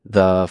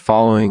The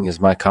following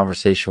is my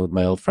conversation with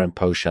my old friend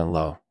Po-Shen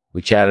Loh.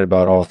 We chatted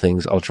about all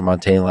things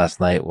ultramontane last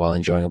night while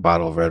enjoying a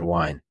bottle of red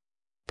wine.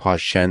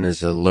 Po-Shen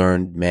is a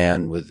learned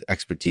man with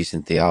expertise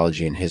in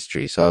theology and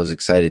history, so I was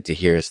excited to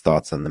hear his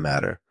thoughts on the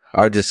matter.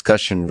 Our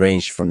discussion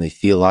ranged from the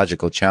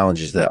theological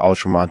challenges that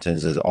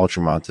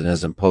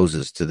ultramontanism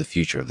poses to the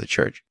future of the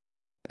church.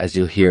 As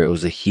you'll hear, it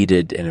was a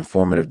heated and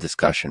informative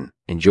discussion.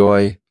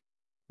 Enjoy.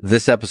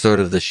 This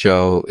episode of the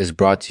show is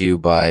brought to you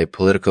by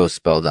Politico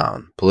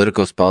Spelldown.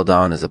 Politico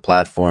Spelldown is a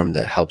platform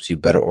that helps you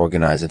better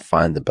organize and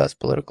find the best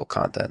political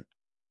content.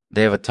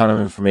 They have a ton of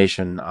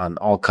information on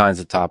all kinds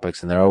of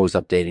topics, and they're always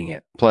updating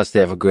it. Plus, they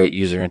have a great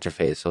user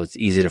interface, so it's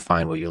easy to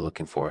find what you're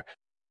looking for.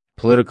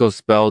 Politico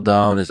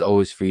Spelldown is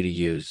always free to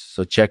use,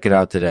 so check it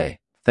out today.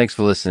 Thanks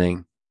for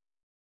listening.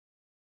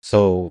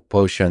 So,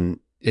 Po-Shen,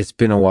 it's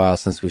been a while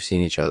since we've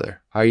seen each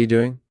other. How are you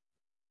doing?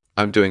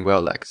 I'm doing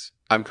well, Lex.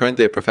 I'm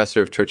currently a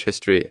professor of church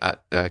history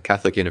at a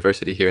Catholic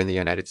university here in the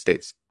United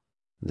States.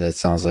 That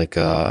sounds like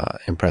an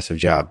impressive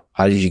job.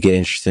 How did you get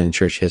interested in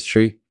church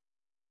history?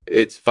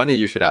 It's funny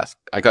you should ask.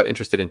 I got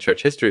interested in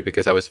church history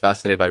because I was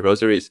fascinated by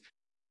rosaries.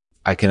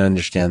 I can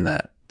understand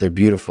that. They're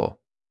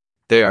beautiful.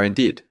 They are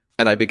indeed.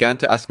 And I began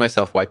to ask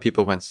myself why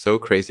people went so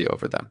crazy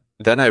over them.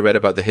 Then I read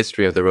about the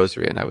history of the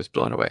rosary and I was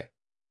blown away.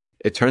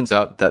 It turns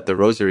out that the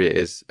rosary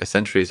is a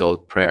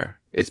centuries-old prayer.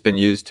 It's been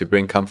used to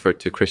bring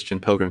comfort to Christian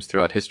pilgrims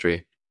throughout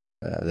history.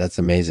 That's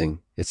amazing.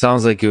 It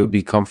sounds like it would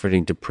be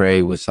comforting to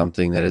pray with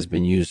something that has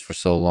been used for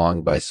so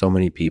long by so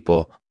many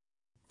people.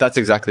 That's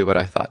exactly what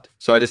I thought.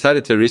 So I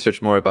decided to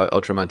research more about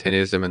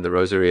ultramontanism and the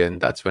rosary, and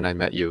that's when I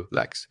met you,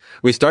 Lex.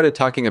 We started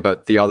talking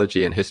about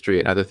theology and history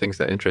and other things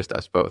that interest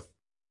us both.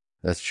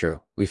 That's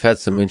true. We've had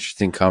some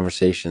interesting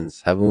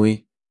conversations, haven't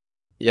we?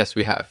 Yes,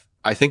 we have.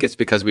 I think it's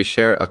because we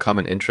share a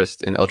common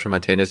interest in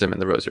ultramontanism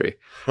and the rosary.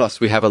 Plus,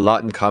 we have a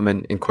lot in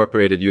common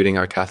incorporated using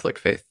our Catholic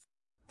faith.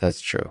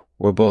 That's true.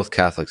 We're both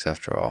Catholics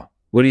after all.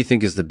 What do you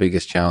think is the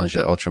biggest challenge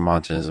that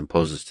ultramontanism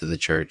poses to the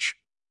church?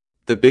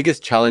 The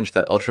biggest challenge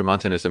that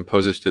ultramontanism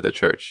poses to the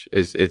church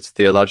is its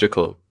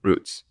theological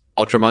roots.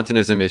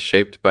 Ultramontanism is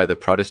shaped by the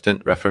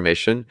Protestant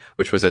Reformation,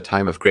 which was a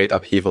time of great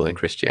upheaval in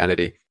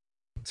Christianity.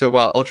 So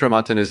while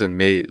ultramontanism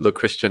may look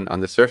Christian on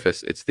the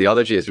surface, its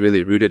theology is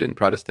really rooted in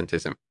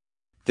Protestantism.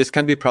 This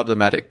can be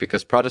problematic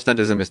because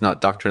Protestantism is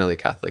not doctrinally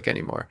Catholic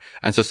anymore,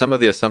 and so some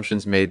of the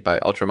assumptions made by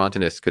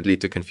ultramontanists could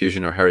lead to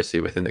confusion or heresy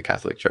within the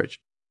Catholic Church.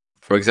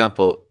 For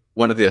example,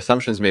 one of the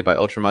assumptions made by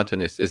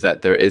ultramontanists is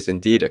that there is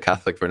indeed a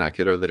Catholic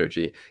vernacular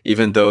liturgy,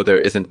 even though there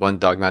isn't one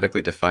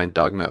dogmatically defined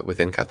dogma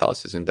within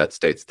Catholicism that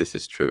states this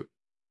is true.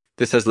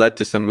 This has led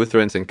to some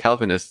Lutherans and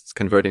Calvinists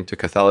converting to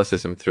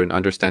Catholicism through an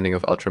understanding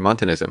of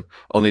ultramontanism,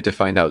 only to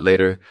find out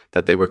later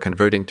that they were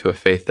converting to a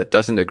faith that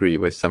doesn't agree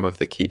with some of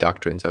the key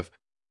doctrines of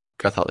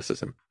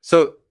Catholicism.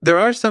 So there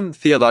are some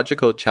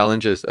theological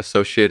challenges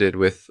associated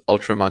with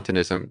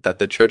ultramontanism that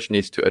the church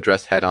needs to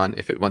address head on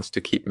if it wants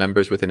to keep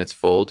members within its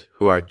fold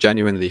who are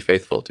genuinely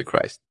faithful to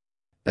Christ.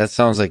 That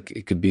sounds like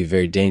it could be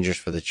very dangerous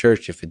for the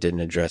church if it didn't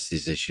address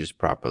these issues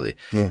properly.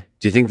 Yeah.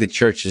 Do you think the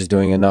church is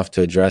doing enough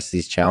to address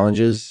these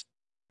challenges?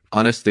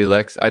 Honestly,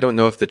 Lex, I don't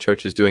know if the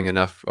church is doing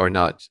enough or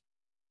not.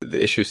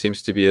 The issue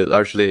seems to be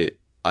largely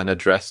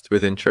unaddressed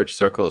within church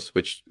circles,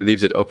 which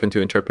leaves it open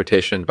to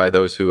interpretation by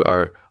those who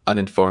are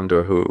uninformed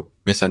or who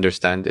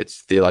misunderstand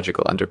its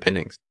theological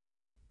underpinnings.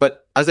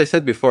 But as I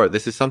said before,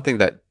 this is something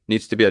that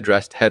needs to be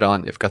addressed head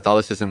on if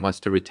Catholicism wants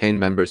to retain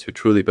members who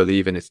truly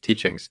believe in its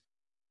teachings.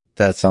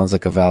 That sounds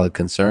like a valid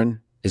concern.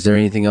 Is there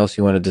anything else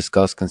you want to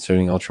discuss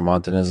concerning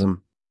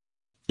ultramontanism?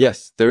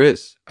 Yes, there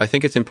is. I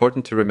think it's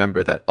important to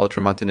remember that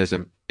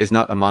ultramontanism is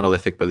not a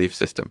monolithic belief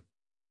system.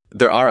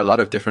 There are a lot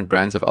of different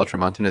brands of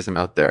ultramontanism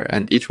out there,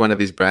 and each one of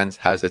these brands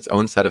has its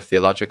own set of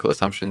theological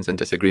assumptions and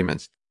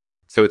disagreements.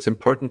 So it's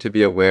important to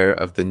be aware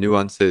of the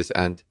nuances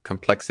and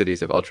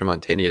complexities of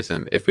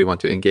ultramontanism if we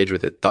want to engage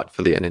with it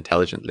thoughtfully and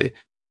intelligently.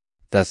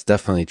 That's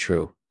definitely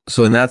true.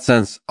 So in that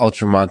sense,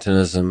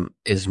 ultramontanism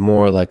is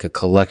more like a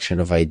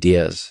collection of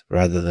ideas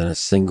rather than a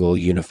single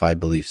unified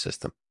belief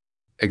system.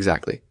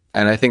 Exactly.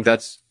 And I think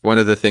that's one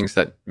of the things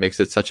that makes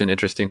it such an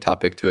interesting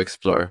topic to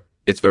explore,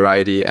 its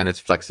variety and its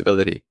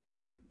flexibility.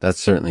 That's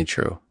certainly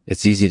true.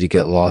 It's easy to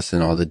get lost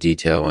in all the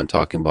detail when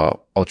talking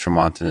about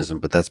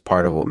ultramontanism, but that's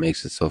part of what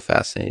makes it so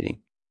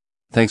fascinating.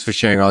 Thanks for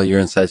sharing all your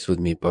insights with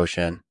me,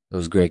 Po-Shen. It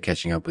was great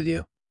catching up with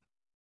you.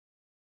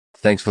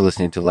 Thanks for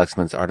listening to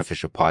Lexman's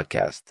Artificial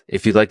Podcast.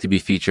 If you'd like to be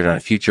featured on a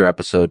future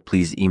episode,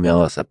 please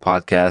email us at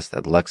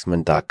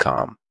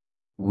podcast@lexman.com.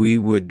 We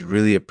would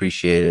really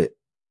appreciate it.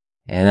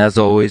 And as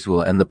always,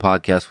 we'll end the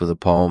podcast with a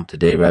poem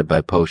today read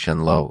by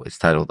Po-Shen Loh. It's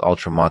titled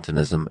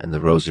Ultramontanism and the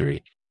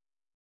Rosary.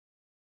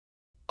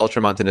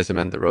 Ultramontanism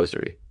and the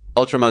rosary.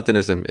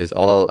 Ultramontanism is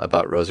all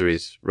about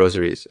rosaries,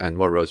 and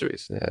more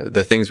rosaries.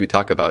 The things we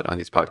talk about on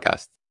these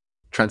podcasts.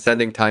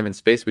 Transcending time and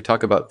space, we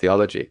talk about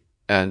theology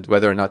and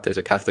whether or not there's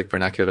a Catholic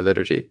vernacular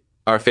liturgy.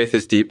 Our faith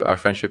is deep. Our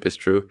friendship is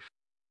true.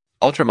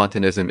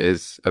 Ultramontanism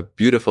is a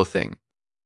beautiful thing.